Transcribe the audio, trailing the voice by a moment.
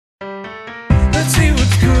Let's see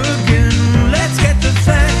what's cooking. Let's get the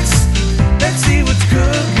facts. Let's see what's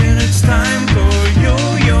cooking. It's time for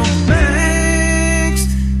Yo-Yo Max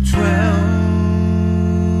 12.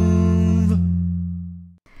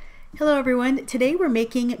 Hello everyone, today we're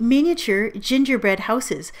making miniature gingerbread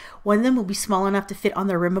houses. One of them will be small enough to fit on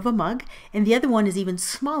the rim of a mug, and the other one is even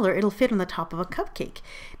smaller, it'll fit on the top of a cupcake.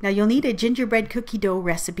 Now you'll need a gingerbread cookie dough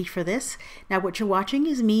recipe for this. Now what you're watching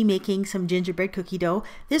is me making some gingerbread cookie dough.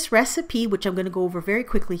 This recipe, which I'm going to go over very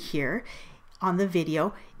quickly here on the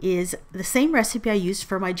video, is the same recipe I used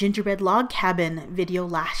for my gingerbread log cabin video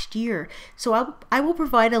last year. So I will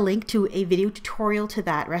provide a link to a video tutorial to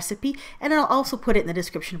that recipe, and I'll also put it in the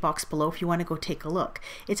description box below if you want to go take a look.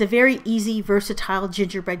 It's a very easy, versatile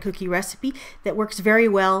gingerbread cookie recipe that works very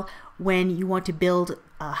well when you want to build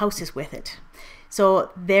houses with it.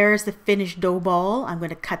 So there's the finished dough ball. I'm going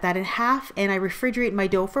to cut that in half, and I refrigerate my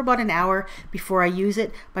dough for about an hour before I use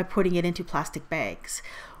it by putting it into plastic bags.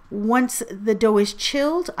 Once the dough is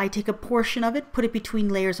chilled, I take a portion of it, put it between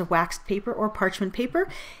layers of waxed paper or parchment paper,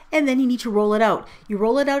 and then you need to roll it out. You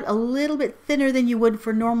roll it out a little bit thinner than you would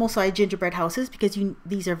for normal size gingerbread houses because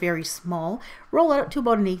these are very small. Roll it out to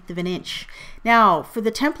about 1/8 of an inch. Now, for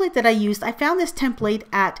the template that I used, I found this template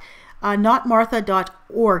at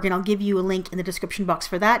notmartha.org, and I'll give you a link in the description box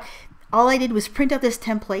for that. All I did was print out this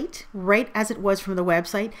template right as it was from the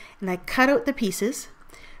website, and I cut out the pieces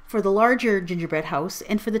for the larger gingerbread house,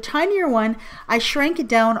 and for the tinier one I shrank it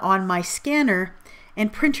down on my scanner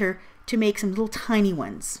and printer to make some little tiny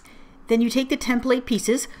ones. Then you take the template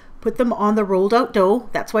pieces, put them on the rolled out dough.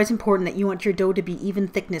 That's why it's important that you want your dough to be even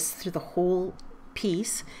thickness through the whole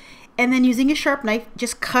piece, and then using a sharp knife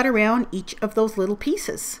just cut around each of those little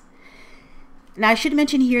pieces. Now I should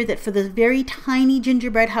mention here that for the very tiny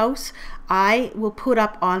gingerbread house, I will put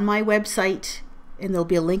up on my website, and there'll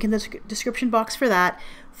be a link in the description box for that,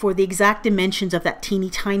 for the exact dimensions of that teeny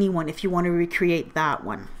tiny one if you want to recreate that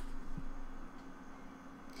one.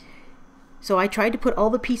 So I tried to put all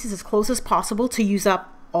the pieces as close as possible to use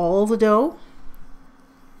up all the dough.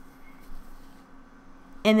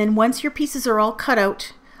 And then once your pieces are all cut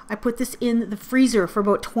out, I put this in the freezer for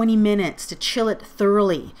about 20 minutes to chill it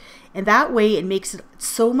thoroughly. And that way it makes it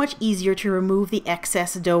so much easier to remove the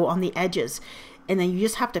excess dough on the edges. And then you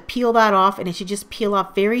just have to peel that off, and it should just peel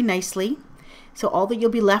off very nicely. So all that you'll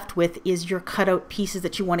be left with is your cutout pieces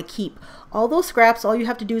that you want to keep. All those scraps, all you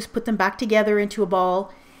have to do is put them back together into a ball,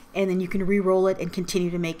 and then you can re-roll it and continue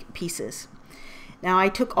to make pieces. Now I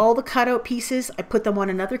took all the cutout pieces, I put them on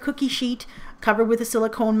another cookie sheet, covered with a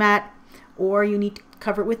silicone mat, or you need to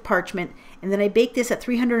cover it with parchment, and then I baked this at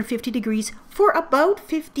 350 degrees for about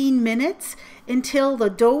 15 minutes until the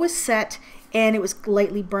dough was set and it was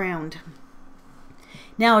lightly browned.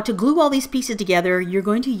 Now to glue all these pieces together, you're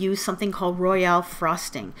going to use something called Royale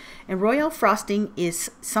frosting. And Royale frosting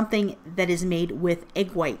is something that is made with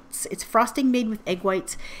egg whites. It's frosting made with egg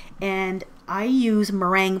whites, and I use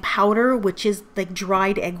meringue powder, which is like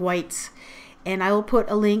dried egg whites. And I will put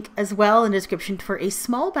a link as well in the description for a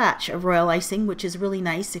small batch of royal icing, which is really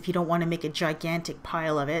nice if you don't want to make a gigantic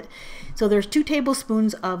pile of it. So there's 2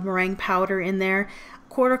 tablespoons of meringue powder in there,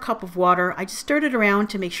 1/4 cup of water. I just stirred it around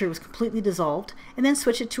to make sure it was completely dissolved, and then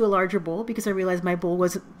switched it to a larger bowl because I realized my bowl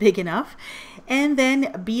wasn't big enough. And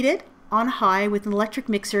then beat it on high with an electric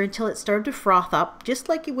mixer until it started to froth up, just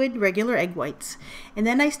like you would regular egg whites. And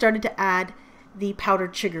then I started to add the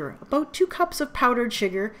powdered sugar, about 2 cups of powdered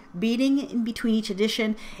sugar, beating in between each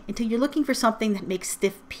addition until you're looking for something that makes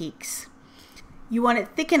stiff peaks. You want it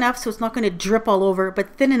thick enough so it's not going to drip all over,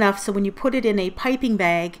 but thin enough so when you put it in a piping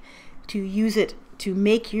bag to use it to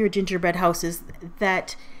make your gingerbread houses,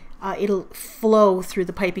 that it'll flow through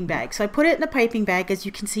the piping bag. So I put it in a piping bag, as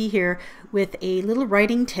you can see here, with a little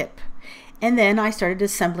writing tip. And then I started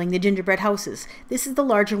assembling the gingerbread houses. This is the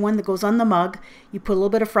larger one that goes on the mug. You put a little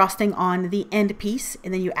bit of frosting on the end piece,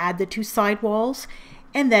 and then you add the 2 side walls,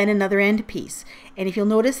 and then another end piece. And if you'll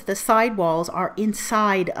notice, the side walls are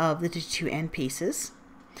inside of the 2 end pieces.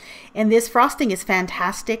 And this frosting is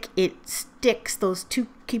fantastic. It sticks those 2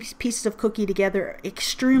 pieces of cookie together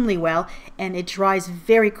extremely well, and it dries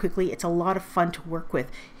very quickly. It's a lot of fun to work with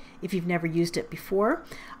if you've never used it before.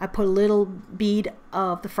 I put a little bead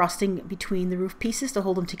of the frosting between the roof pieces to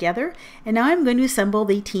hold them together, and now I'm going to assemble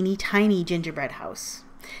the teeny tiny gingerbread house.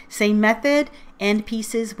 Same method, end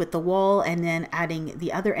pieces with the wall and then adding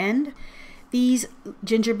the other end. These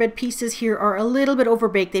gingerbread pieces here are a little bit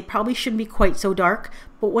overbaked. They probably shouldn't be quite so dark,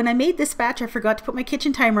 but when I made this batch, I forgot to put my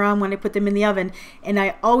kitchen timer on when I put them in the oven, and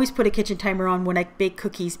I always put a kitchen timer on when I bake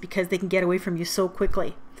cookies because they can get away from you so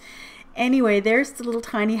quickly. Anyway, there's the little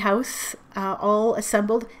tiny house all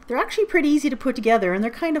assembled. They're actually pretty easy to put together, and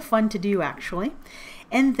they're kind of fun to do actually.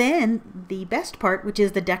 And then the best part, which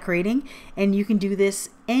is the decorating, and you can do this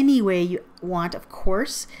any way you want, of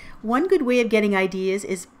course. One good way of getting ideas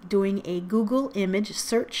is doing a Google image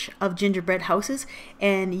search of gingerbread houses,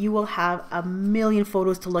 and you will have a million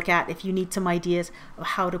photos to look at if you need some ideas of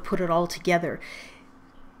how to put it all together.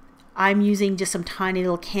 I'm using just some tiny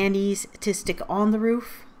little candies to stick on the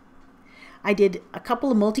roof. I did a couple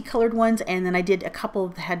of multicolored ones, and then I did a couple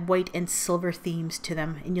that had white and silver themes to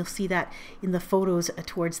them, and you'll see that in the photos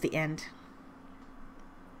towards the end.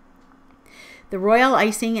 The royal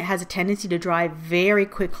icing has a tendency to dry very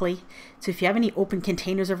quickly, so if you have any open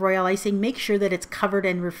containers of royal icing, make sure that it's covered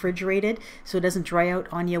and refrigerated so it doesn't dry out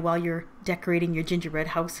on you while you're decorating your gingerbread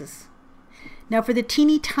houses. Now for the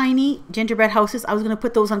teeny tiny gingerbread houses, I was going to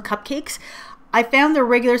put those on cupcakes. I found the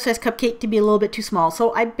regular size cupcake to be a little bit too small,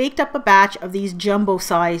 so I baked up a batch of these jumbo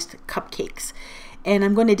sized cupcakes, and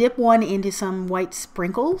I'm going to dip one into some white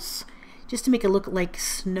sprinkles just to make it look like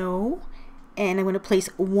snow, and I'm going to place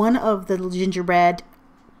one of the gingerbread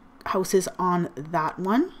houses on that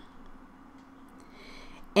one,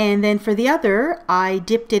 and then for the other I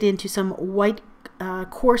dipped it into some white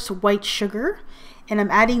coarse white sugar, and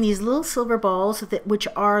I'm adding these little silver balls which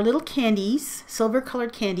are little candies, silver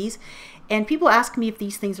colored candies. And people ask me if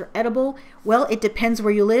these things are edible. Well, it depends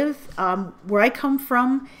where you live. Where I come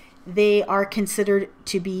from, they are considered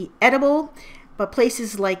to be edible, but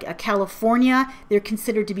places like California, they're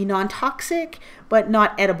considered to be non-toxic, but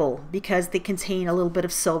not edible because they contain a little bit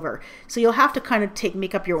of silver. So you'll have to kind of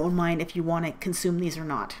make up your own mind if you want to consume these or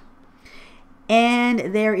not.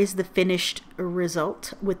 And there is the finished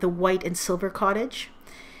result with the white and silver cottage.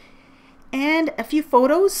 And a few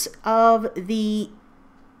photos of the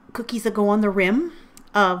cookies that go on the rim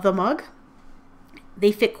of the mug.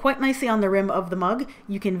 They fit quite nicely on the rim of the mug.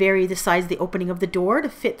 You can vary the size of the opening of the door to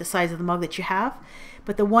fit the size of the mug that you have.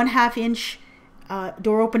 But the 1/2 inch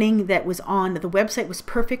door opening that was on the website was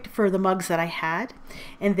perfect for the mugs that I had.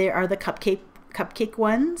 And there are the cupcake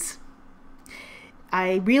ones.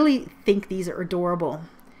 I really think these are adorable.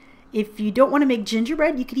 If you don't want to make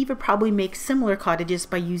gingerbread, you could even probably make similar cottages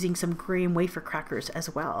by using some graham wafer crackers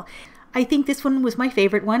as well. I think this one was my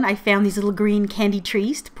favorite one. I found these little green candy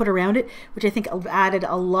trees to put around it, which I think added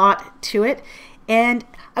a lot to it. And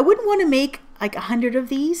I wouldn't want to make like 100 of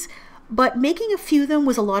these, but making a few of them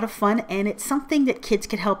was a lot of fun, and it's something that kids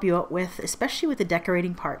could help you out with, especially with the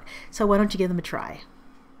decorating part. So why don't you give them a try?